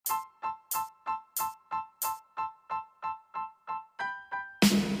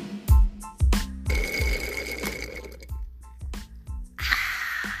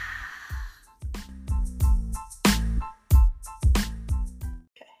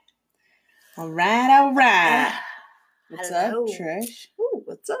All right. What's Hello. up, Trish? Ooh,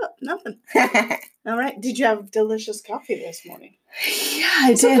 what's up? Nothing. All right. Did you have delicious coffee this morning? Yeah,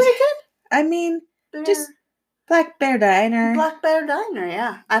 I Was it did. pretty good? I mean, Bear- just Black Bear Diner. Black Bear Diner,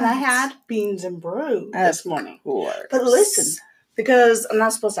 yeah. And I Yes. had beans and brew this morning. Of course. But listen, because I'm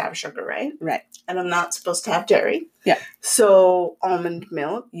not supposed to have sugar, right? Right. And I'm not supposed to have dairy. Yeah. So almond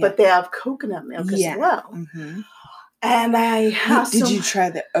milk, Yeah. but they have coconut milk as well. Mm-hmm. And I have Did you try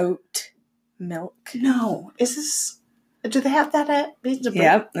the oat milk? No. Do they have that at Beans and Brew?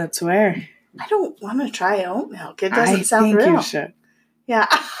 Yep, that's where. I don't want to try oat milk. It doesn't I sound think real. you should. Yeah.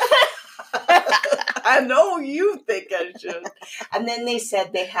 I know you think I should. And then they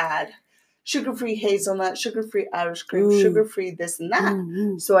said they had sugar-free hazelnut, sugar-free Irish cream, Ooh. sugar-free this and that.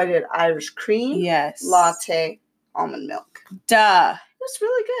 Ooh. So I did Irish cream, Yes. latte, almond milk. Duh. It was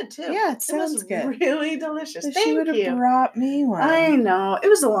really good, too. Yeah, it sounds good. Really delicious. Wish Thank you would you. have brought me one. I know. It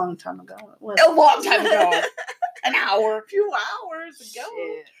was a long time ago. It was A long time ago. An hour. A few hours ago.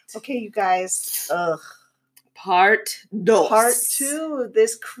 Shit. Okay, you guys. Ugh. Part 2. Part 2 of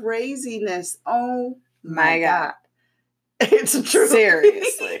this craziness. Oh My God. It's true.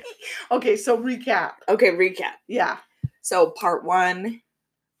 Seriously. Okay, so recap. Okay, recap. Yeah. So part 1,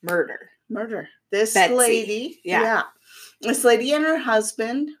 murder. This Betsy. lady. Yeah. This lady and her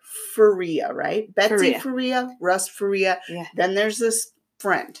husband, Faria, right? Betsy Faria, Russ Faria. Yeah. Then there's this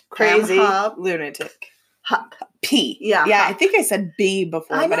friend. Crazy. Pam Hub. Lunatic. Hup. P. Yeah. Yeah, Hup. I think I said B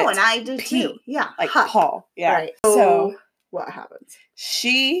before. I but know, it's and I did P. too. Yeah. Like Hup. Paul. Yeah. Right. So what happens?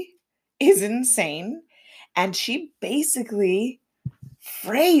 she is insane, and she basically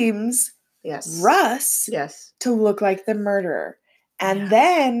frames Yes. Russ Yes. to look like the murderer. And Yeah.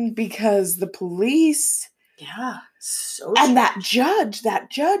 then because the police Yeah. So and that judge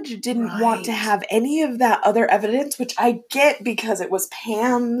didn't want to Right. have any of that other evidence, which I get because it was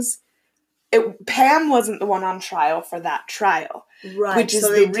Pam's. Pam wasn't the one on trial for that trial, right. which is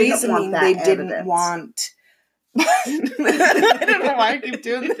so the they reasoning they didn't want. I don't know why I keep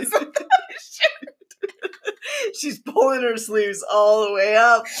doing this. She's pulling her sleeves all the way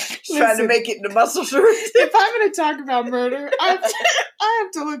up. She's trying to Listen. make it into muscle shirts. If I'm going to talk about murder, I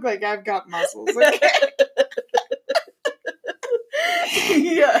have to look like I've got muscles. Okay.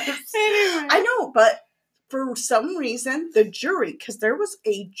 Yes. Anyway. I know, but for some reason, the jury, because there was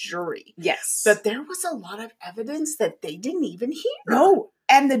a jury, Yes. but there was a lot of evidence that they didn't even hear. No.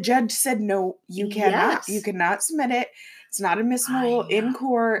 And the judge said, no, you cannot. Yes. You cannot submit it. It's not admissible I in know.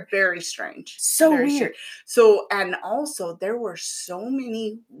 court. Very strange. So Very weird. strange. So, and also there were so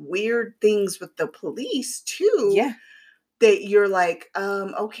many weird things with the police too. Yeah. That you're like,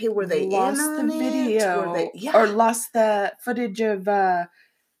 okay, were they lost in on the it? video? Were they, yeah. Or lost the footage of the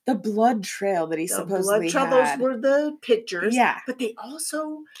blood trail that he The supposedly blood trail, had. those were the pictures. Yeah. But they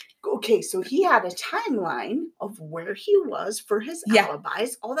also, okay, so he had a timeline of where he was for his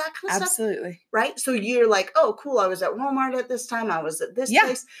alibis, all that kind of stuff. Absolutely. Right? So you're like, oh, cool, I was at Walmart at this time. I was at this Yeah.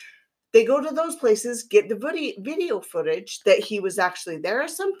 place. They go to those places, get the video footage that he was actually there or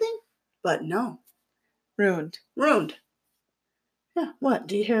something. But no. Ruined. Yeah, what?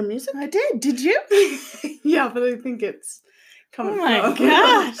 Do you hear music? I did. Did you? Yeah, but I think it's coming Oh my from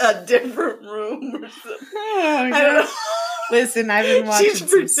gosh. a different room or something. Oh, I don't know. Listen, I've been watching She's some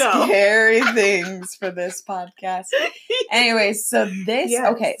freaked out. scary things for this podcast. Anyway, so this,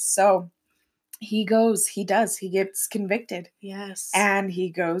 Yes. okay, so he gets convicted. Yes. And he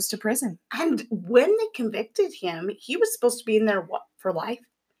goes to prison. And when they convicted him, he was supposed to be in there, what, for life?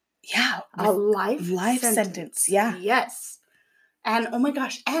 Yeah. A life sentence. Yeah. Yes. And oh my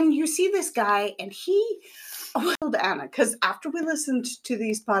gosh. And you see this guy, and he told Anna, because after we listened to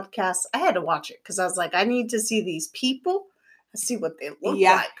these podcasts, I had to watch it because I was like, I need to see these people and see what they look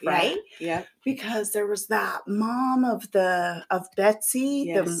like, right? Yeah. Because there was that mom of Betsy,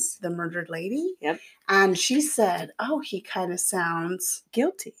 Yes. the murdered lady. Yep. And she said, oh, he kind of sounds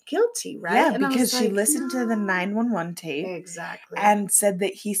Guilty. right? Yeah, And I because was she like, listened to the no. 911 tape. Exactly. And said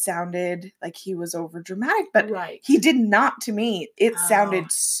that he sounded like he was over dramatic, but right. he did not to me. It Oh. sounded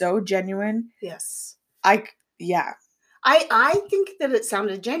so genuine. Yes. I I think that it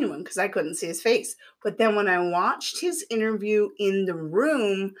sounded genuine because I couldn't see his face. But then when I watched his interview in the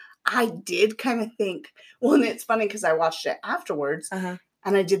room, I did kind of think, well, and it's funny because I watched it afterwards. Uh-huh.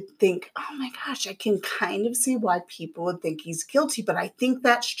 And I did think, oh my gosh, I can kind of see why people would think he's guilty. But I think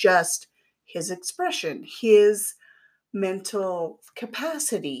that's just his expression, his mental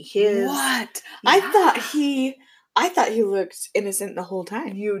capacity, his... What? Yeah. I thought he looked innocent the whole time.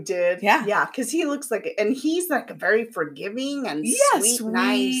 You did. Yeah. Yeah, because he looks like, and he's like a very forgiving and sweet,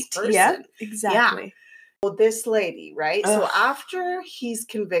 nice person. Yeah, exactly. this lady, right? So Ugh. after he's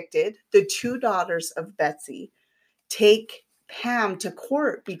convicted, the two daughters of Betsy take Pam to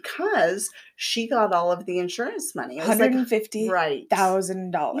court because she got all of the insurance money. It was like, right.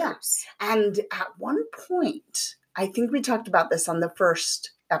 $150,000. And at one point, I think we talked about this on the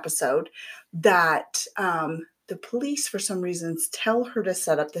first episode, that the police, for some reasons, tell her to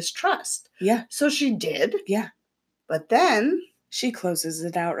set up this trust. Yeah. So she did. Yeah. But then she closes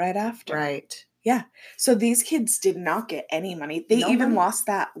it out right after. Right. Yeah. So these kids did not get any money. They even lost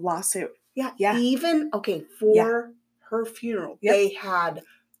that lawsuit. Yeah. Yeah. Even, okay, for her funeral, they had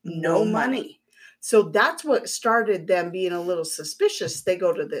no money. So that's what started them being a little suspicious. They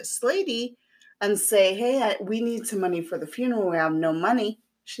go to this lady and say, hey, we need some money for the funeral. We have no money.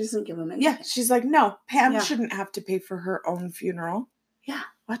 She doesn't give them anything. Yeah. She's like, no, Pam shouldn't have to pay for her own funeral. Yeah.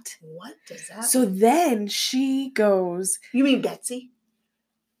 What? What does that So mean? then she goes. You mean Betsy?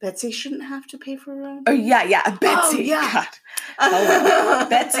 Betsy shouldn't have to pay for her own funeral? Oh, yeah. Betsy. Oh, yeah. God. Oh,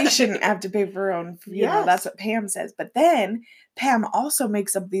 Betsy shouldn't have to pay for her own funeral. Yes. That's what Pam says. But then Pam also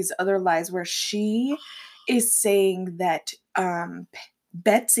makes up these other lies where she is saying that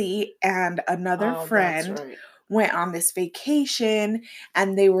Betsy and another friend went on this vacation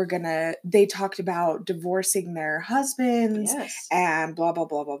and they talked about divorcing their husbands and blah, blah,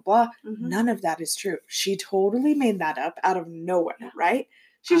 blah, blah, blah. Mm-hmm. None of that is true. She totally made that up out of nowhere, right?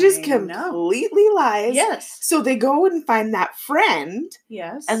 She just completely lies. Yes. So they go and find that friend.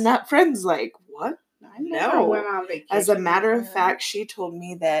 Yes. And that friend's like, what? I never went on vacation. As a matter of fact, she told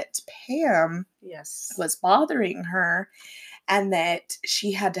me that Pam was bothering her and that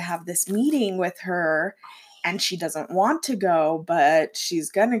she had to have this meeting with her and she doesn't want to go, but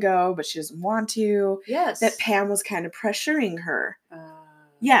she's going to go, but she doesn't want to. Yes. That Pam was kind of pressuring her.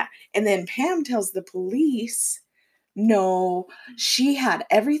 Yeah. And then Pam tells the police, no, she had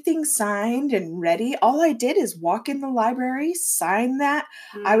everything signed and ready. All I did is walk in the library, sign that.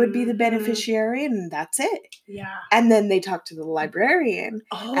 Mm-hmm. I would be the beneficiary, and that's it. Yeah. And then they talk to the librarian,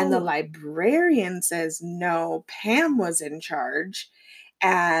 and the librarian says, no, Pam was in charge,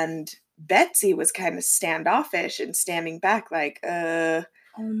 and Betsy was kind of standoffish and standing back like, oh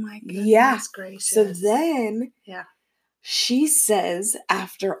my goodness gracious. So then she says,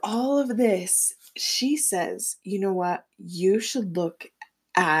 after all of this, she says, you know what? You should look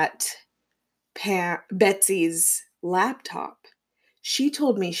at Betsy's laptop. She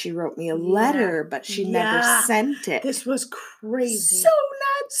told me she wrote me a letter, but she never sent it. This was crazy. So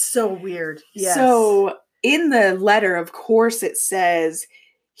nuts. So weird. Yes. So in the letter, of course, it says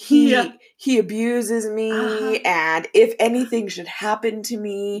he abuses me, and if anything should happen to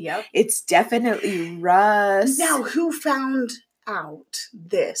me, it's definitely Russ. Now, who found out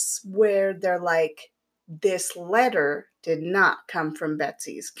this, where they're like, this letter did not come from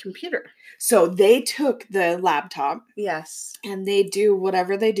Betsy's computer? So they took the laptop. Yes. And they do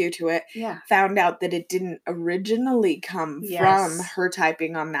whatever they do to it. Yeah. Found out that it didn't originally come from her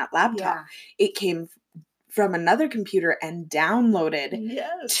typing on that laptop. Yeah. It came from another computer and downloaded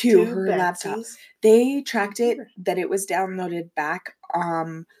to her laptop. They tracked it that it was downloaded back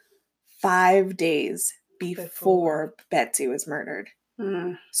 5 days before Betsy was murdered.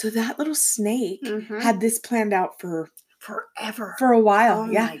 Mm. So that little snake had this planned out for forever. For a while, oh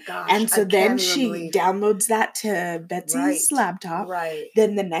my gosh. And so then she downloads that to Betsy's laptop. Right.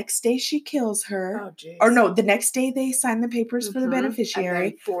 Then the next day she kills her. Oh, geez. Or no, the next day they sign the papers for the beneficiary.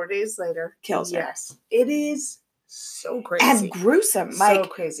 And then 4 days later. Kills her. Yes. It is so crazy. And gruesome. So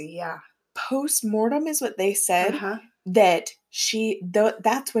crazy, yeah. Post-mortem is what they said. That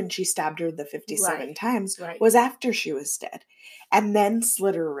that's when she stabbed her the 57 times. Right. Was after she was dead. And then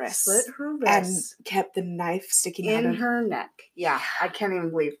slit her wrists. And kept the knife sticking out of her neck. Yeah, I can't even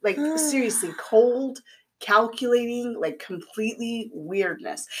believe. Like, seriously, cold, calculating, like, completely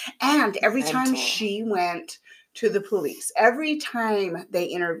weirdness. And every time she went to the police, every time they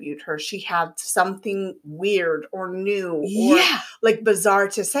interviewed her, she had something weird or new or, like, bizarre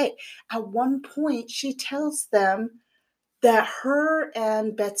to say. At one point, she tells them that her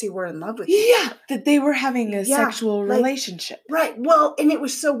and Betsy were in love with each other. That they were having a sexual relationship. Right. Well, and it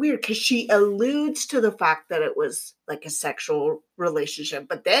was so weird because she alludes to the fact that it was like a sexual relationship,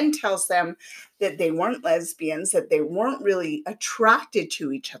 but then tells them that they weren't lesbians, that they weren't really attracted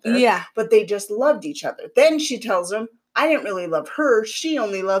to each other. Yeah. But they just loved each other. Then she tells them, I didn't really love her. She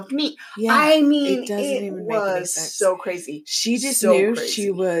only loved me. Yeah. I mean, it was so crazy. She just knew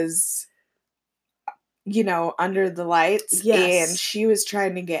she was, under the lights. Yes. And she was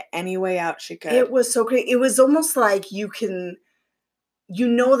trying to get any way out she could. It was so great. It was almost like you can you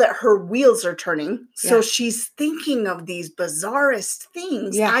know that her wheels are turning. So she's thinking of these bizarrest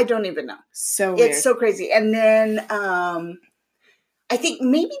things. Yeah. I don't even know. So weird. It's so crazy. And then I think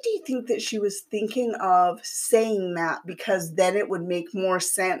maybe do you think that she was thinking of saying that because then it would make more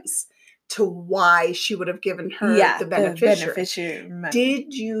sense to why she would have given her the beneficiary money.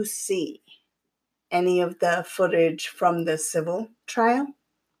 Did you see any of the footage from the civil trial?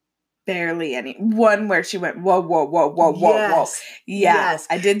 Barely any. One where she went, whoa, whoa, whoa, whoa, whoa, whoa. Yeah,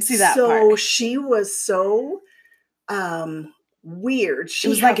 I did see that part. So she was so weird. It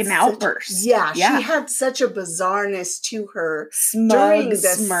was like an outburst. Yeah, she had such a bizarreness to her during the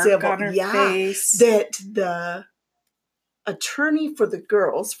smirk on her face. That the attorney for the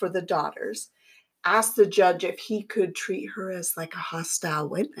girls, for the daughters, asked the judge if he could treat her as like a hostile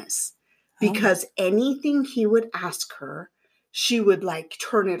witness. Because anything he would ask her, she would like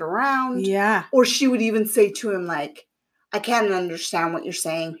turn it around. Yeah. Or she would even say to him like, I can't understand what you're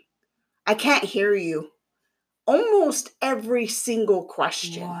saying. I can't hear you. Almost every single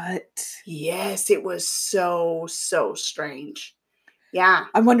question. What? Yes, it was so strange. Yeah.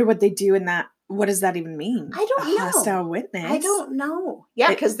 I wonder what they do in that. What does that even mean? I don't know. Hostile witness? I don't know. Yeah,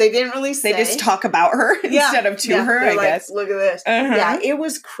 because they didn't really say. They just talk about her instead of to her, I guess. Look at this. Yeah, it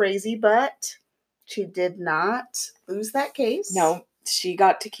was crazy, but she did not lose that case. No, she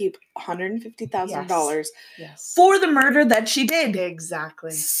got to keep $150,000 for the murder that she did.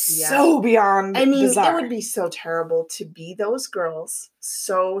 Exactly. So beyond bizarre. It would be so terrible to be those girls.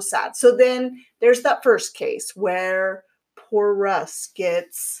 So sad. So then there's that first case where poor Russ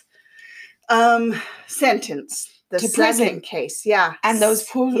gets sentenced. The to second prison case. Yeah. And those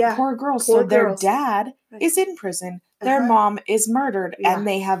poor girls. So their dad is in prison. Their mom is murdered and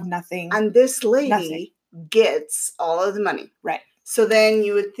they have nothing. And this lady gets all of the money. Right. So then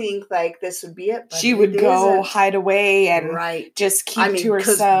you would think like this would be it. But she would go hide away and just keep to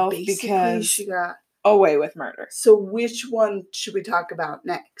herself because she got away with murder. So which one should we talk about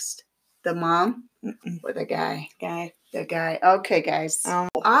next? The mom or the guy? The guy. Okay, guys.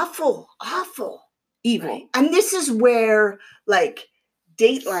 Awful. Evil. Right? And this is where like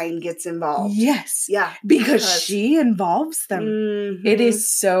Dateline gets involved. Yes. Yeah. Because she involves them. Mm-hmm. It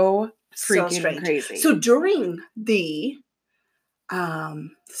is so freaking crazy. So during the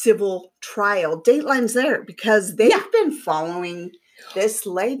civil trial, Dateline's there because they've been following this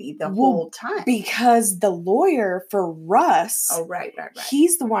lady the whole time. Because the lawyer for Russ, right.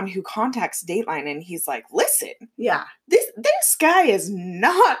 He's the one who contacts Dateline and he's like, listen, this guy is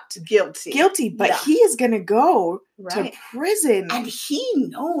not guilty, but he is going to go to prison. And he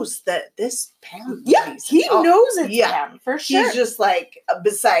knows that this Pam. Yeah, he knows it's Pam, for sure. He's just like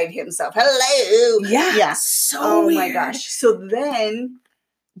beside himself. Hello. Yeah. So weird. My gosh. So then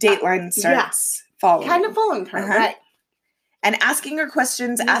Dateline starts following her, right? And asking her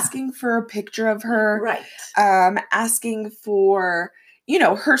questions, asking for a picture of her. Right. Asking for,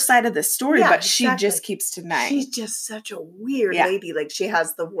 her side of the story, but she just keeps denying. She's just such a weird lady. Like, she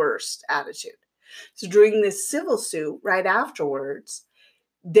has the worst attitude. So during this civil suit, right afterwards,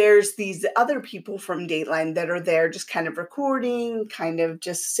 there's these other people from Dateline that are there just kind of recording, kind of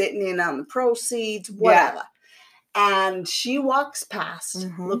just sitting in on the proceeds, whatever. Yeah. And she walks past,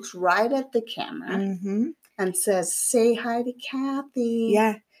 looks right at the camera, and says, say hi to Kathy.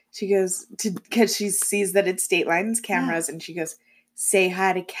 Yeah. She goes, because she sees that it's Dateline's cameras, and she goes, say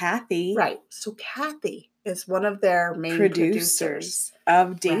hi to Kathy. Right. So Kathy is one of their main producers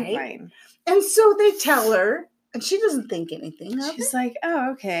of Dateline. Right? And so they tell her, and she doesn't think anything of it. She's like,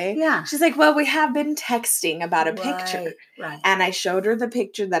 oh, okay. Yeah. She's like, well, we have been texting about a picture. Right. And I showed her the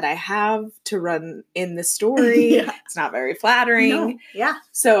picture that I have to run in the story. It's not very flattering. No. Yeah.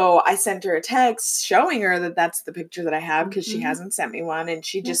 So I sent her a text showing her that that's the picture that I have because she hasn't sent me one. And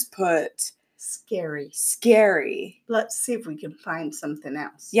she just put... Scary. Let's see if we can find something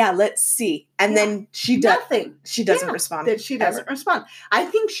else. Yeah, let's see. And then she does nothing. She doesn't respond. She doesn't respond. I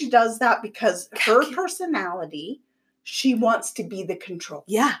think she does that because her personality, she wants to be the control.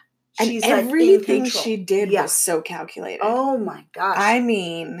 Yeah. She's and everything she did was so calculated. Oh my gosh. I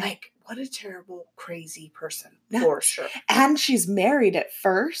mean, like, what a terrible, crazy person. For sure. And she's married at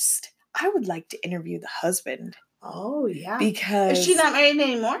first. I would like to interview the husband. Oh, yeah. Because is she not married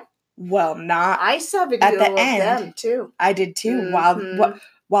anymore? Well, not I saw video at the of end, them too. I did too. While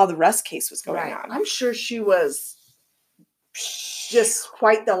the Russ case was going on, I'm sure she was just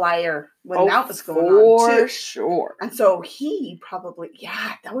quite the liar when that was going on too. For sure. And so he probably,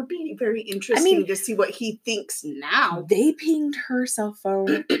 that would be very interesting to see what he thinks now. They pinged her cell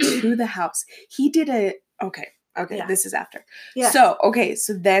phone to the house. He did okay. This is after. Yeah. So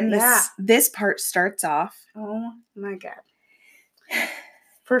then this part starts off. Oh my God.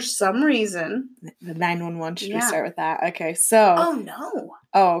 For some reason. The 911, should we start with that? Okay, so. Oh, no.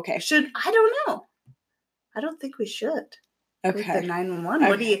 Oh, okay. I don't know. I don't think we should. Okay. With the 911. Okay.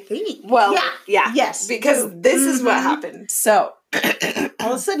 What do you think? Well, yeah. Yes. Because this is what happened. So.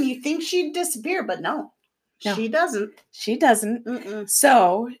 All of a sudden, you think she'd disappear, but no. She doesn't. She doesn't. Mm-mm.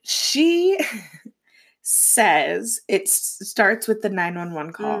 So, she says, it starts with the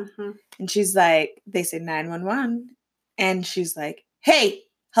 911 call. Mm-hmm. And she's like, they say 911. And she's like, hey,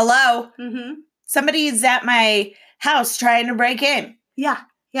 hello. Mm-hmm. Somebody's at my house trying to break in. Yeah.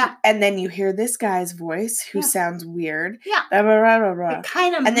 And then you hear this guy's voice who sounds weird. Yeah. Blah, blah, blah, blah, blah.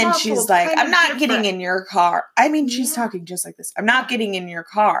 Kind of and then muffled, she's like, I'm not getting in your car. I mean, she's talking just like this. I'm not getting in your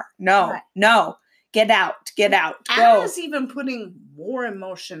car. No. Get out. Go. Anna's even putting more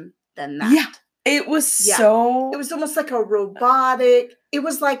emotion than that. Yeah. It was so... It was almost like a robotic... It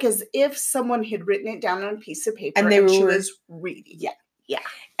was like as if someone had written it down on a piece of paper and she was reading. Yeah.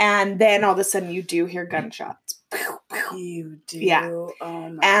 And then all of a sudden you do hear gunshots. You do? Yeah. Oh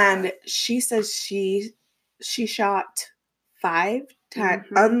my And God. she says she shot 5 times,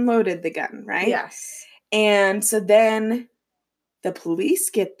 unloaded the gun, right? Yes. And so then the police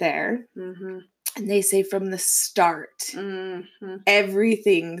get there, and they say from the start,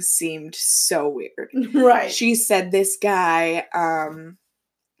 everything seemed so weird. Right. She said this guy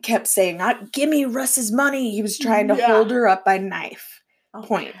kept saying, give me Russ's money. He was trying to hold her up by knife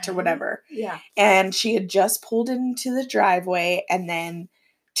point or whatever. Yeah. And she had just pulled into the driveway, and then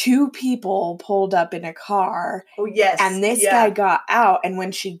 2 people pulled up in a car. Oh, yes. And this guy got out, and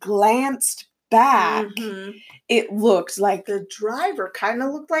when she glanced back, it looked like the driver kind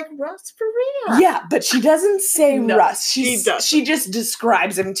of looked like Russ Faria. Yeah, but she doesn't say Russ. She just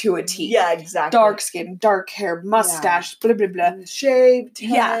describes him to a T. Yeah, exactly. Dark skin, dark hair, mustache, blah, blah, blah. And shaved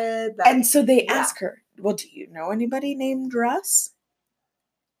head. Yeah. And so they ask her, well, do you know anybody named Russ?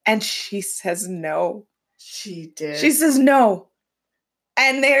 And she says no. She did. She says no.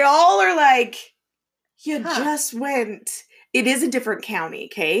 And they all are like, you just went. It is a different county,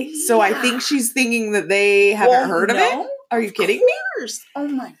 okay? So I think she's thinking that they haven't heard of it. Are you kidding me? Oh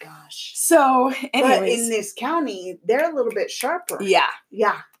my gosh. So, anyways. But in this county, they're a little bit sharper. Yeah.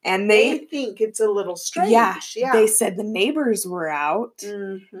 Yeah. And they think it's a little strange. Yeah. They said the neighbors were out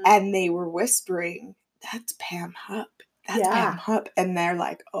and they were whispering, that's Pam Hupp. That's Pam Hupp. And they're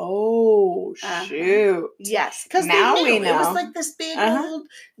like, oh, shoot. Yes. Because now we know. It was like this big old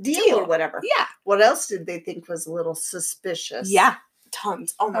deal or whatever. Yeah. What else did they think was a little suspicious? Yeah.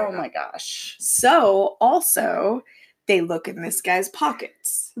 Tons. Oh my gosh. So, also, they look in this guy's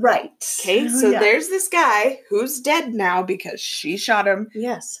pockets. Right. Okay. So there's this guy who's dead now because she shot him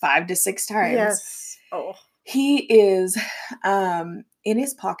 5 to 6 times. Yes. Oh. He is in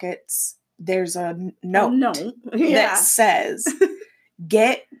his pockets. There's a note that says,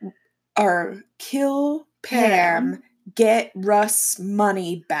 kill Pam, get Russ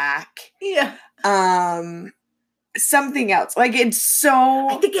money back. Yeah. Something else. Like, it's so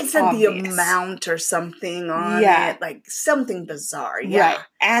I think it said obvious. The amount or something on it. Like, something bizarre. Yeah. Right.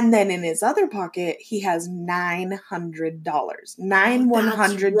 And then in his other pocket, he has $900.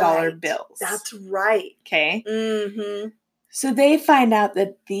 $100 bills. That's right. Okay? Mm-hmm. So they find out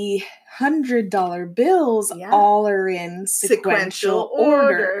that the $100 bills all are in sequential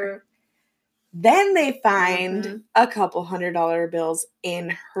order. Then they find a couple $100 bills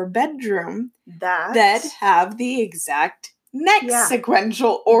in her bedroom that have the exact next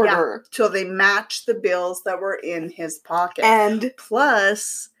sequential order. So they match the bills that were in his pocket. And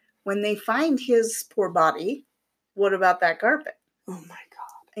plus, when they find his poor body, what about that carpet? Oh my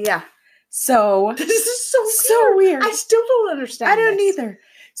God. Yeah. So this is so weird. I still don't understand. I don't either.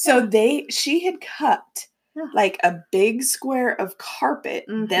 So she had cut like a big square of carpet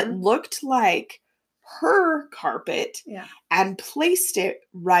that looked like her carpet and placed it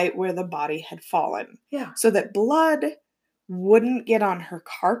right where the body had fallen. Yeah. So that blood wouldn't get on her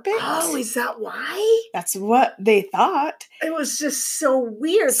carpet. Oh, is that why? That's what they thought. It was just so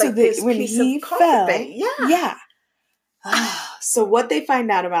weird. So like this when piece he of carpet. fell. Yeah. So what they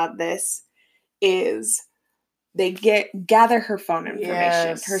find out about this is they gather her phone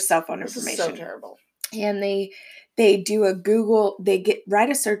information, her cell phone information. This is so terrible. And they do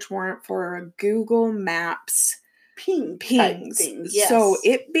write a search warrant for a Google Maps pings. Yes. So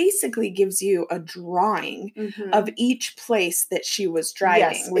it basically gives you a drawing of each place that she was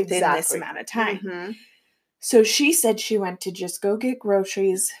driving within this amount of time. So she said she went to just go get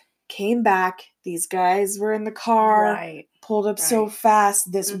groceries, came back. These guys were in the car, pulled up so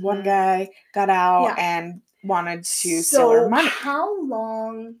fast. This one guy got out and wanted to steal her money. How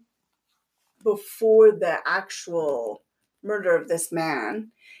long before the actual murder of this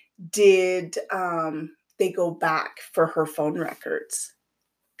man, did they go back for her phone records?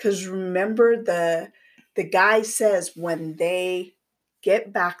 Because remember, the guy says when they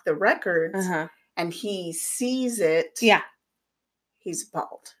get back the records and he sees it, he's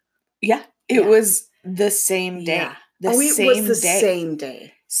appalled. Yeah, it was the same day. Yeah. It was the same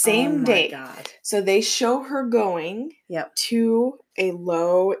day. Same day. Oh my God. So they show her going to a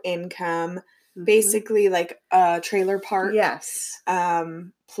low income, basically like a trailer park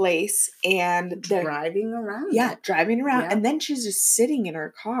place, and driving around. Yeah, driving around. Yeah. And then she's just sitting in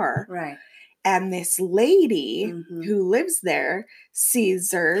her car. Right. And this lady who lives there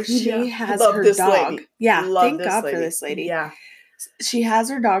sees her. She has her dog. Lady. Yeah, thank God lady. For this lady. Yeah. She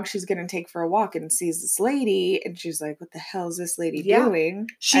has her dog she's going to take for a walk and sees this lady, and she's like, what the hell is this lady doing?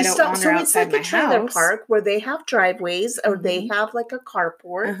 I don't want her outside my house. So it's like a trailer park where they have driveways or they have like a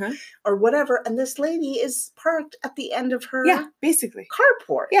carport or whatever, and this lady is parked at the end of her basically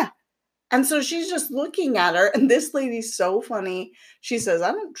carport. Yeah. And so she's just looking at her, and this lady's so funny. She says,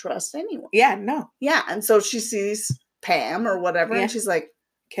 I don't trust anyone. Yeah, no. Yeah, and so she sees Pam or whatever, and she's like,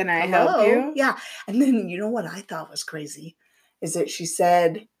 can I help you? Yeah. And then you know what I thought was crazy? Is that she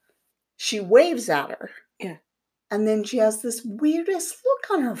said, she waves at her. Yeah. And then she has this weirdest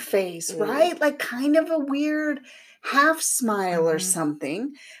look on her face, right? Like kind of a weird half smile or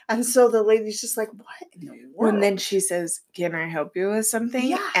something. And so the lady's just like, what in the world? And then she says, can I help you with something?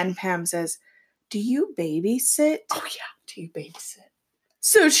 Yeah. And Pam says, do you babysit? Oh, yeah. Do you babysit?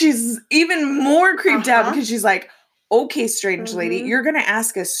 So she's even more creeped out because she's like, okay, strange lady, you're going to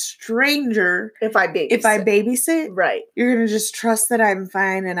ask a stranger if I babysit? Right. You're going to just trust that I'm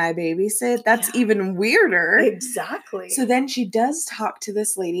fine and I babysit? That's even weirder. Exactly. So then she does talk to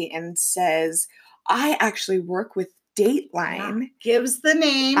this lady and says, I actually work with Dateline. Yeah. Gives the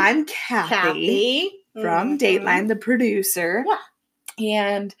name. I'm Kathy. From Dateline, the producer. Yeah.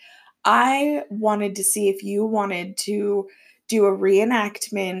 And I wanted to see if you wanted to do a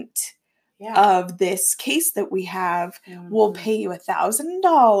reenactment of this case that we have. We'll pay you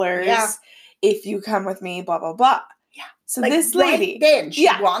 $1,000 if you come with me, blah, blah, blah. Yeah. So like this lady. Then she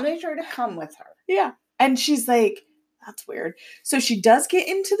wanted her to come with her. Yeah. And she's like, that's weird. So she does get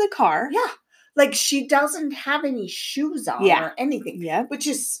into the car. Yeah. Like she doesn't have any shoes on or anything. Yeah. Which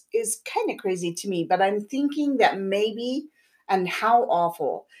is kind of crazy to me. But I'm thinking that maybe, and how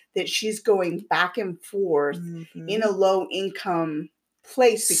awful that she's going back and forth in a low income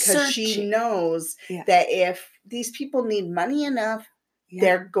place because she knows that if these people need money enough,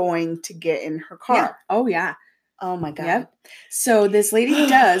 they're going to get in her car. Yeah. Oh, yeah. Oh, my God. Yep. So this lady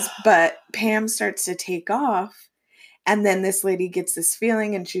does, but Pam starts to take off. And then this lady gets this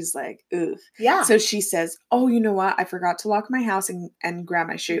feeling and she's like, ooh. Yeah. So she says, oh, you know what? I forgot to lock my house and grab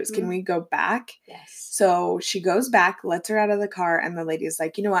my shoes. Can we go back? Yes. So she goes back, lets her out of the car. And the lady's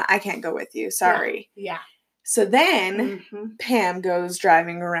like, you know what? I can't go with you. Sorry. Yeah. So then Pam goes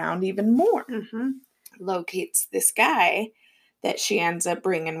driving around even more. Locates this guy that she ends up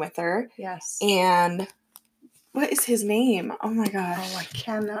bringing with her. Yes. And what is his name? Oh, my gosh. Oh, I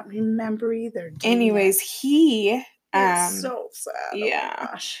cannot remember either. Anyways, he... It's so sad. Yeah. Oh my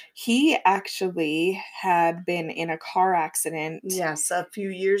gosh. He actually had been in a car accident. Yes, a few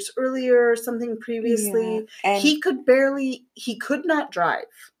years earlier or something previously. Yeah. And he could not drive.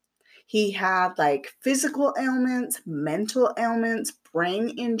 He had like physical ailments, mental ailments, brain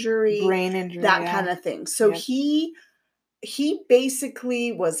injury, that kind of thing. So he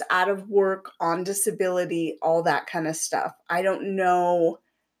basically was out of work, on disability, all that kind of stuff. I don't know.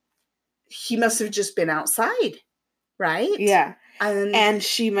 He must have just been outside. Right? Yeah. And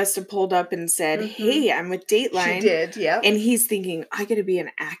she must have pulled up and said, hey, I'm with Dateline. She did, yeah. And he's thinking, I got to be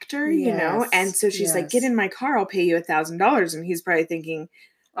an actor, you know? And so she's like, get in my car, I'll pay you $1,000. And he's probably thinking,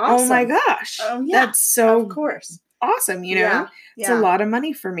 oh my gosh, that's so of course awesome, you know? It's a lot of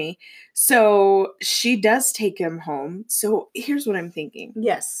money for me. So she does take him home. So here's what I'm thinking.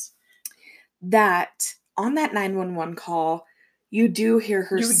 Yes. That on that 911 call, you do hear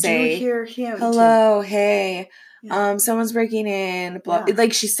her say, you do hear him hello, hey. Someone's breaking in, blah.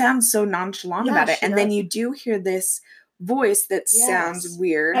 Like she sounds so nonchalant about it. And then you do hear this voice that sounds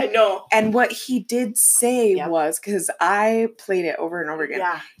weird. I know. And what he did say was, because I played it over and over again.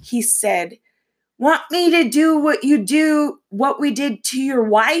 Yeah. He said, want me to do what we did to your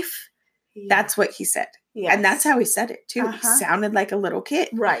wife? Yeah. That's what he said. Yes. And that's how he said it too. He sounded like a little kid.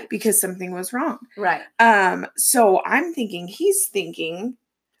 Right. Because something was wrong. Right. So I'm thinking, he's thinking,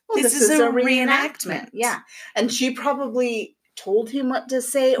 this is a reenactment. Yeah. And she probably told him what to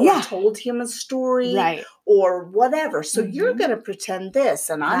say or told him a story or whatever. So you're going to pretend this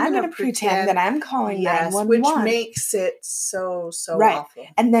and I'm going to pretend that I'm calling 911. Which makes it so awful.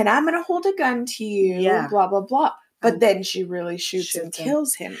 And then I'm going to hold a gun to you, blah, blah, blah. But then she really shoots and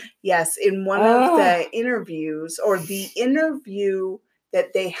kills him. Yes, in one of the interviews, or the interview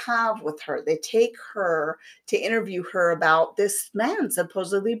that they have with her, they take her to interview her about this man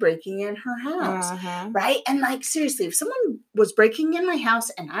supposedly breaking in her house, right? And like, seriously, if someone was breaking in my house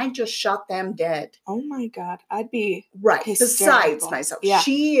and I just shot them dead. Oh my God, I'd be hysterical. Besides myself. Yeah.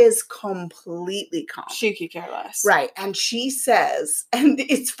 She is completely calm. She could care less. Right. And she says, and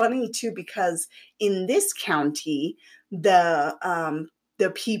it's funny too, because in this county, the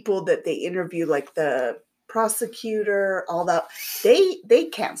people that they interview, like the prosecutor, all that, they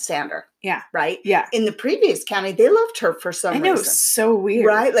can't stand her. Yeah. Right? Yeah. In the previous county, they loved her for some reason. I know, it's so weird.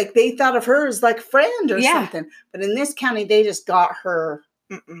 Right? Like they thought of her as like a friend or something. But in this county, they just got her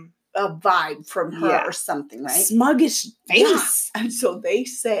a vibe from her or something, right? Smuggish face. Yeah. And so they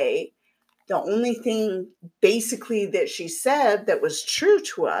say the only thing basically that she said that was true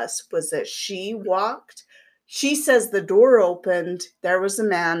to us was that she says the door opened, there was a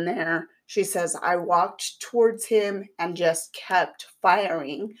man there. She says, I walked towards him and just kept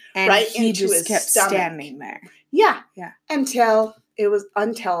firing and he into just his kept stomach. Standing there. Yeah. Yeah. Until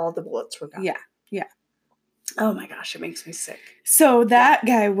all the bullets were gone. Yeah. Yeah. Oh my gosh, it makes me sick. So that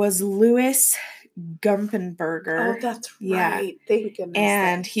guy was Louis Gumpenberger. Oh, that's right. Thank goodness.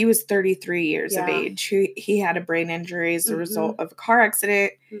 And he was 33 years of age. He had a brain injury as a result of a car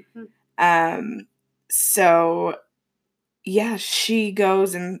accident. So yeah, she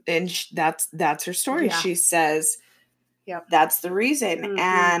goes and that's her story. Yeah. She says, that's the reason.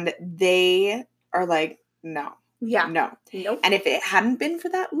 And they are like, no. Yeah. No. Nope. And if it hadn't been for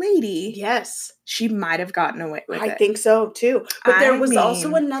that lady, she might have gotten away with it. I think so too. But there was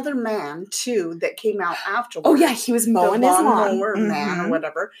also another man too that came out afterwards. Oh yeah, he was mowing his lawn. Mower man or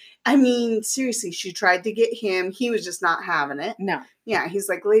whatever. I mean, seriously, she tried to get him. He was just not having it. No. Yeah, he's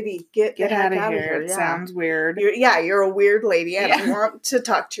like, lady, get out of here. It sounds weird. You're a weird lady. I don't want to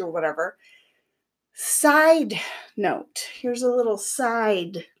talk to you or whatever. Side note. Here's a little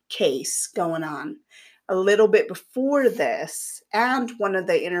side case going on. A little bit before this, and one of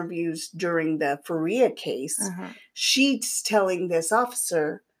the interviews during the Faria case, she's telling this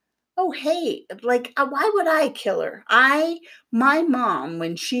officer, oh, hey, like, why would I kill her? My mom,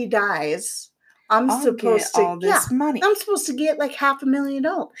 when she dies, I'm supposed to get this money. I'm supposed to get like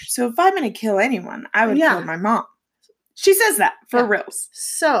 $500,000. So if I'm going to kill anyone, I would kill my mom. She says that for reals.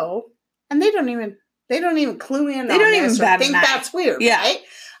 So, and they don't even clue in. They don't even think that's weird, right?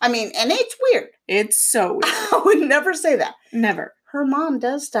 I mean, and it's weird. It's so weird. I would never say that. Never. Her mom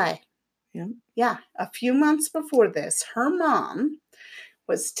does die. Yeah. Yeah. A few months before this, her mom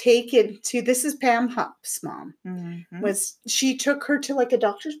was taken to, this is Pam Hupp's mom, she took her to like a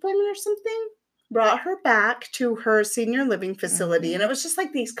doctor's appointment or something, brought her back to her senior living facility. And it was just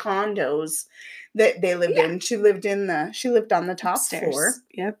like these condos that they lived in. She lived on the top floor.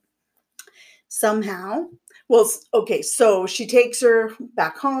 Yep. Somehow. Well, okay, so she takes her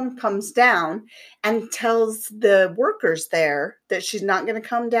back home, comes down, and tells the workers there that she's not going to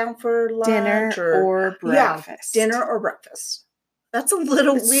come down for lunch dinner or breakfast. Yeah, dinner or breakfast. That's a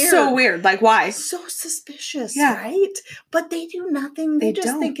little weird. So weird. Like, why? So suspicious, right? But they do nothing. They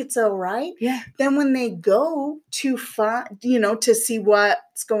just think it's all right. Yeah. Then when they go to find, to see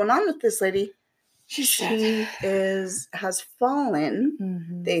what's going on with this lady, she has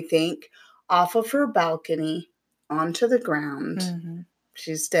fallen, they think, off of her balcony onto the ground.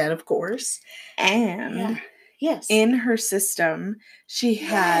 She's dead, of course. And in her system, she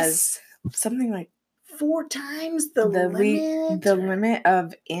has something like 4 times the limit. The limit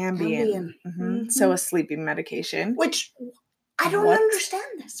of Ambien. So a sleeping medication. Which I don't understand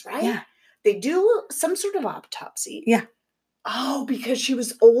this, right? Yeah. They do some sort of autopsy. Yeah. Oh, because she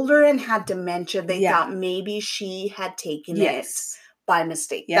was older and had dementia. They thought maybe she had taken it by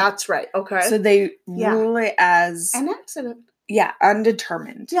mistake. Yeah. That's right. Okay. So they rule it as an accident. Yeah,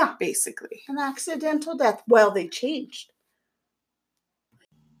 undetermined. Yeah. Basically. An accidental death. Well, they changed.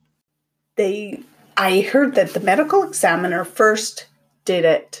 I heard that the medical examiner first did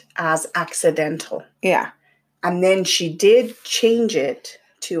it as accidental. Yeah. And then she did change it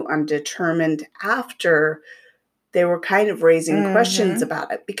to undetermined after they were kind of raising questions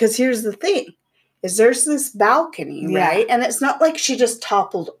about it. Because here's the thing. Is there's this balcony, right? And it's not like she just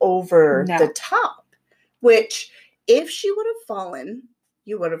toppled over the top, which if she would have fallen,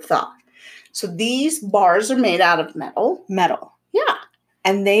 you would have thought. So these bars are made out of metal. Metal. Yeah.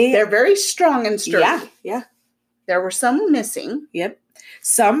 And they're very strong and sturdy. Yeah. There were some missing. Yep.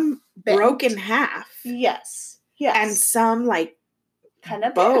 Some Bent. broke in half. Yes. Yes. And some, like, kind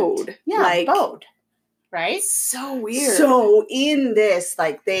of bowed. Bent. Yeah, like, bowed. Right? So weird. So in this,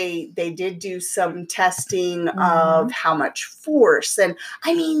 like, they did do some testing of how much force. And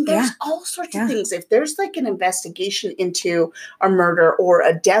I mean, there's all sorts of things. If there's like an investigation into a murder or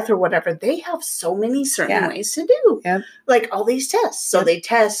a death or whatever, they have so many certain ways to do. Yep. Like all these tests. So they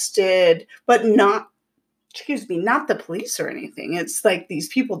tested, but not the police or anything. It's like these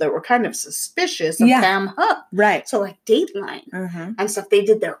people that were kind of suspicious of Pam Hupp. Right. So like Dateline and stuff, they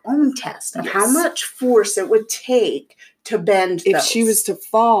did their own test of how much force it would take to bend if those. she was to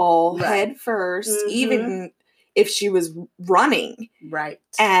fall head first, even if she was running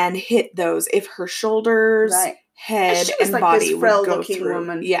and hit those, if her shoulders, head, she was and like body this would frail go looking through.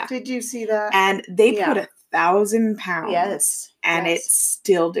 woman. Yeah. Did you see that? And they put 1,000 pounds. Yes. And it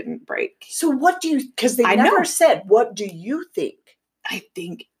still didn't break. So what do you, because they never said, what do you think?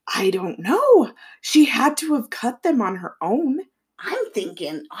 I don't know. She had to have cut them on her own.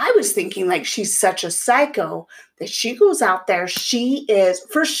 I was thinking like she's such a psycho that she goes out there.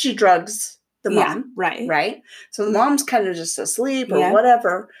 First she drugs the mom. Right? So the mom's kind of just asleep or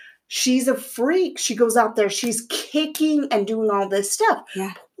whatever. She's a freak. She goes out there. She's kicking and doing all this stuff.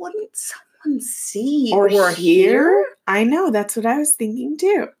 Yeah. But wouldn't someone see or hear? I know. That's what I was thinking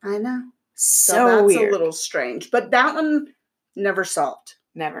too. I know. So that's weird. a little strange. But that one never solved.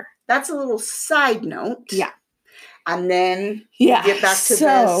 Never. That's a little side note. Yeah. And then get back to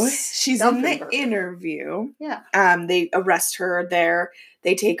this. She's in the interview. Yeah. They arrest her there.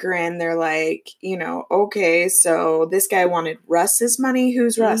 They take her in. They're like, okay, so this guy wanted Russ's money.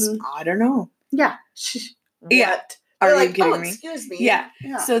 Who's Russ? I don't know. Yeah. What? Are you kidding me? Excuse me. Yeah.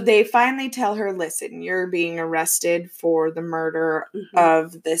 So they finally tell her, listen, you're being arrested for the murder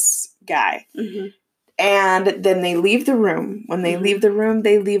of this guy. And then they leave the room. When they leave the room,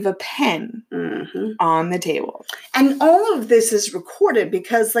 they leave a pen on the table. And all of this is recorded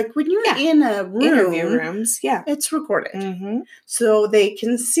because, like, when you're in a room, interview rooms, it's recorded. So they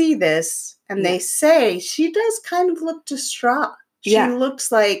can see this, and they say she does kind of look distraught. She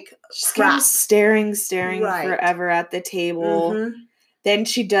looks like she's kind of staring forever at the table. Then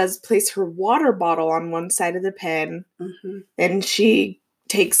she does place her water bottle on one side of the pen. Then she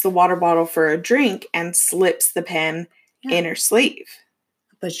takes the water bottle for a drink and slips the pen in her sleeve.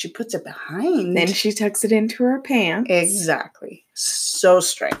 But she puts it behind. Then she tucks it into her pants. Exactly. So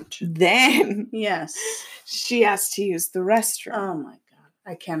strange. Then she has to use the restroom. Oh my God.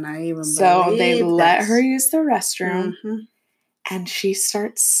 I cannot even believe So they let her use the restroom. And she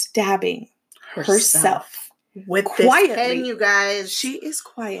starts stabbing herself. With quietly. This pen, you guys. She is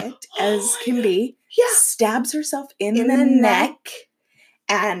quiet as can be. Yeah. Stabs herself in the neck.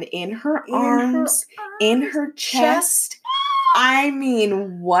 And in her arms, in her chest. I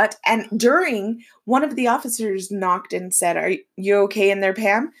mean, what? And during, one of the officers knocked and said, "Are you okay in there,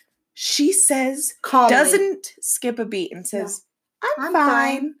 Pam?" She says, doesn't skip a beat and says, I'm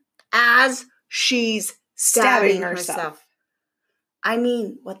fine. As she's stabbing herself. I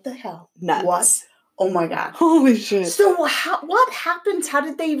mean, what the hell? Nuts. What? Oh my God. Holy shit. So what happens? How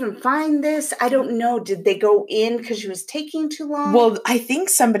did they even find this? I don't know. Did they go in because she was taking too long? Well, I think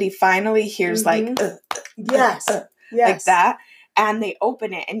somebody finally hears like that. And they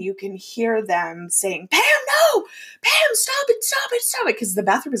open it and you can hear them saying, "Pam, no! Pam, stop it. Because the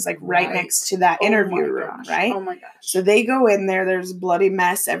bathroom is like right next to that interview room, right? Oh my gosh. So they go in there. There's a bloody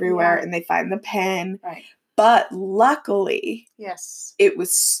mess everywhere and they find the pen. Right. But luckily, it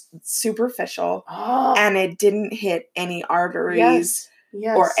was superficial and it didn't hit any arteries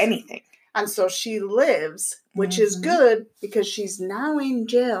or anything. And so she lives, which is good because she's now in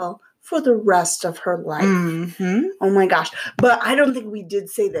jail for the rest of her life. Oh my gosh. But I don't think we did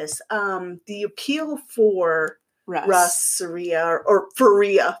say this. The appeal for Russ Faria,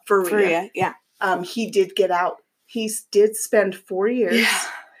 he did get out. He did spend 4 years. Yeah.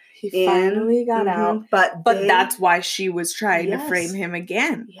 He finally got out. But that's why she was trying to frame him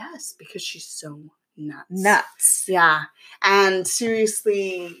again. Yes, because she's so nuts. Nuts. Yeah. And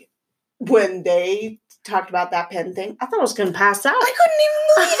seriously, when they talked about that pen thing, I thought I was going to pass out. I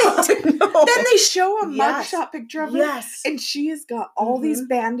couldn't even believe it. Then they show a mugshot picture of her. Yes. And she has got all these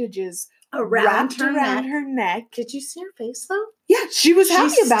bandages wrapped around her neck. Did you see her face though? Yeah, she was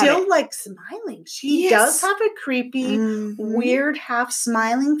happy about it. She's still like smiling. She does have a creepy, weird, half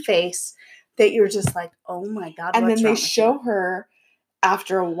smiling face that you're just like, oh my God. And then they show her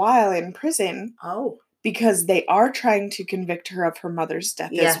after a while in prison. Oh. Because they are trying to convict her of her mother's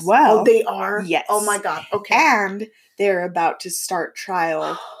death as well. Oh, they are? Yes. Oh my God. Okay. And they're about to start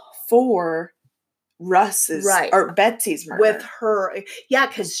trial for Russ's or Betsy's murder. With her. Yeah,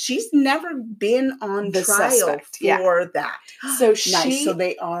 because she's never been on The trial suspect, for that. So nice. So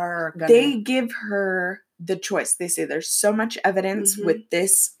they are gonna... They give her the choice. They say there's so much evidence with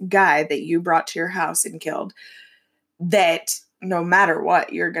this guy that you brought to your house and killed that no matter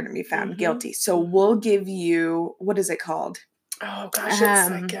what, you're going to be found guilty. So we'll give you, what is it called? Oh gosh,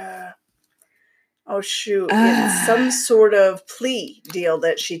 it's like a... Oh shoot, it's some sort of plea deal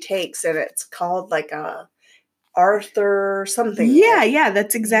that she takes, and it's called like a Arthur something. Yeah,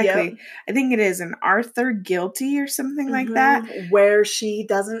 that's exactly. Yep. I think it is an Arthur guilty or something like that. Where she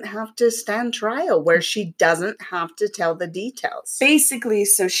doesn't have to stand trial, where she doesn't have to tell the details. Basically,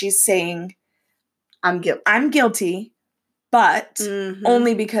 so she's saying, I'm guilty. I'm guilty, but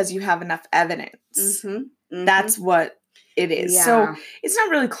only because you have enough evidence. That's what it is. Yeah. So it's not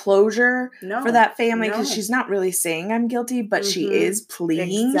really closure for that family because she's not really saying I'm guilty, but she is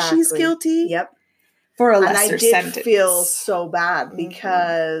pleading she's guilty. Yep. For a lesser sentence. And I did feel so bad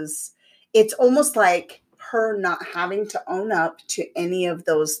because it's almost like her not having to own up to any of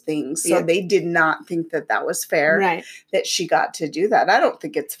those things. So they did not think that that was fair, that she got to do that. I don't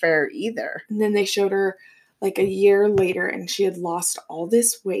think it's fair either. And then they showed her like a year later and she had lost all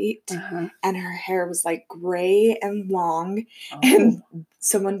this weight and her hair was like gray and long. And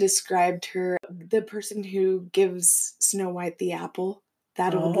someone described her, the person who gives Snow White the apple.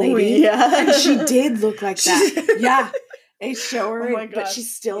 That old lady. Yeah. And she did look like that. Yeah. They show her, but she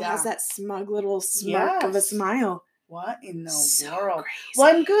still has that smug little smirk of a smile. What in the world? Crazy.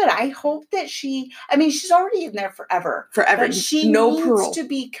 Well, I'm good. I hope that she's already in there forever. Forever. But she needs to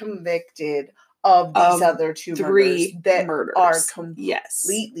be convicted of these other three murders are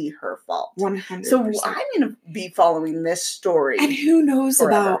completely her fault. 100%. So I'm going to be following this story. And who knows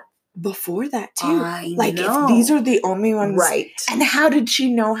about before that too. Like if these are the only ones. Right. And how did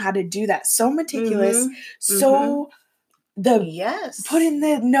she know how to do that? So meticulous. So put in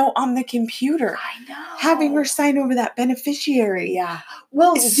the note on the computer. I know. Having her sign over that beneficiary. Yeah.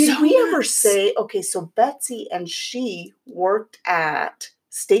 Well, did we ever say, okay, so Betsy and she worked at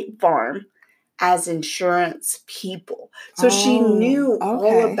State Farm as insurance people. So she knew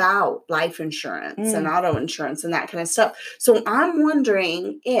all about life insurance and auto insurance and that kind of stuff. So I'm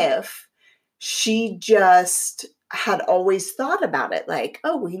wondering if she just had always thought about it like,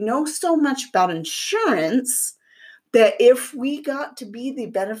 oh, we know so much about insurance that if we got to be the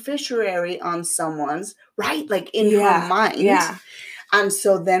beneficiary on someone's, right, like in her mind. Yeah. And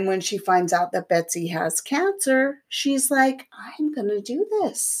so then when she finds out that Betsy has cancer, she's like, I'm going to do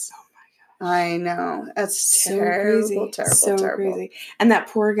this. I know. That's so terrible, crazy. Terrible. Crazy. And that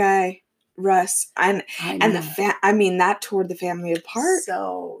poor guy, Russ, and that tore the family apart.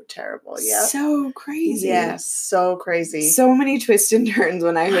 So terrible. Yeah. So crazy. Yes. So crazy. So many twists and turns.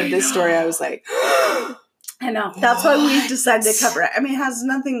 When I heard this story, I was like, I know. That's why we decided to cover it. I mean, it has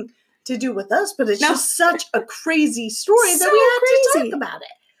nothing to do with us, but it's just such a crazy story that we had to talk about it.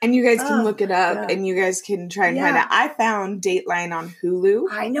 And you guys can look it up and you guys can try and find it. I found Dateline on Hulu.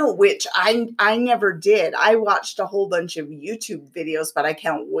 I know, which I never did. I watched a whole bunch of YouTube videos, but I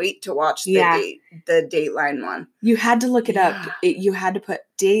can't wait to watch the Dateline one. You had to look it up. You had to put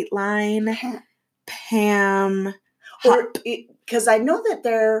Dateline, Pam. Because I know that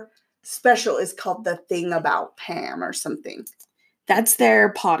their special is called The Thing About Pam or something. That's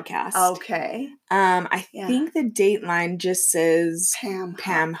their podcast. Okay. I think the Dateline just says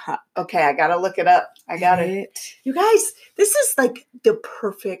Pam Hupp. Okay, I gotta look it up. I got it. You guys, this is like the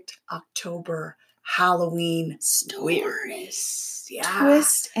perfect October Halloween stories.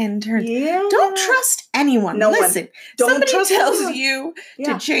 Twist and turn. Yeah. Don't trust anyone. Listen, somebody tells you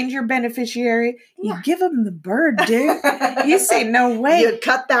to change your beneficiary, you give them the bird, dude. You say no way. You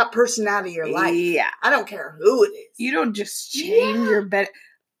cut that person out of your life. Yeah. I don't care who it is. You don't just change your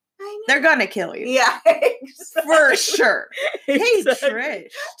They're gonna kill you. Yeah, exactly. For sure. Hey,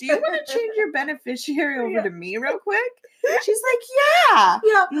 Trish, do you want to change your beneficiary over to me real quick? She's like, yeah.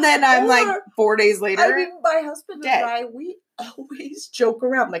 And then I'm like 4 days later. I mean, my husband and I, we always joke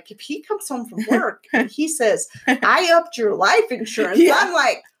around. Like, if he comes home from work and he says, I upped your life insurance, I'm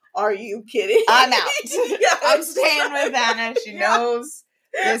like, are you kidding? I'm out. I'm staying with Anna. She knows.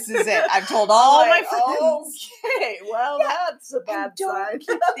 This is it. I've told all my friends. Okay, well, that's a bad sign. Don't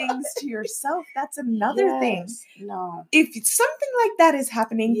keep things to yourself. That's another thing. No. If something like that is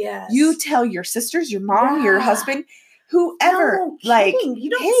happening, you tell your sisters, your mom, your husband, whoever. No, like, you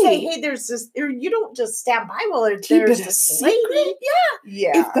don't say, hey, there's this, or you don't just stand by while there's a secret.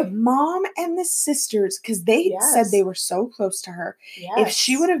 Yeah. If the mom and the sisters, because they said they were so close to her, if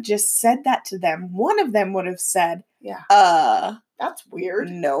she would have just said that to them, one of them would have said, Yeah. That's weird.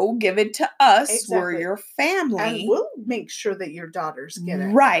 No, give it to us. Exactly. We're your family. And we'll make sure that your daughters get it.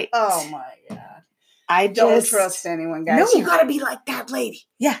 Right. Oh my God. I don't trust anyone, guys. No. You gotta be like that lady.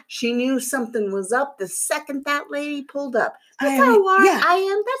 Yeah. She knew something was up the second that lady pulled up. That's how I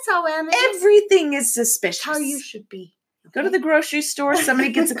am. That's how I am. Everything is suspicious. That's how you should be. Okay? Go to the grocery store.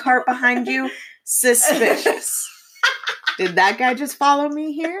 Somebody gets a cart behind you. Suspicious. Did that guy just follow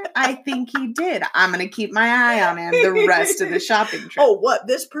me here? I think he did. I'm going to keep my eye on him the rest of the shopping trip. Oh, what?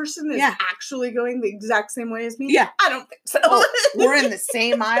 This person is actually going the exact same way as me? Yeah. I don't think so. Oh, we're in the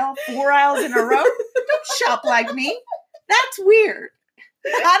same aisle, 4 aisles in a row? Don't shop like me. That's weird.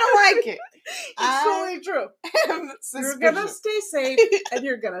 I don't like it. It's totally true. You're going to stay safe and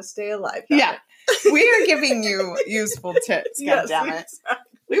you're going to stay alive. Yeah. We are giving you useful tips, goddammit.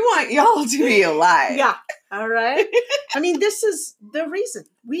 We want y'all to be alive. Yeah. All right. I mean, this is the reason.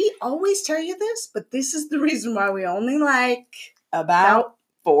 We always tell you this, but this is the reason why we only like about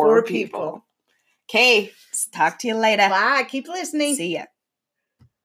 4 people. Okay. Talk to you later. Bye. Keep listening. See ya.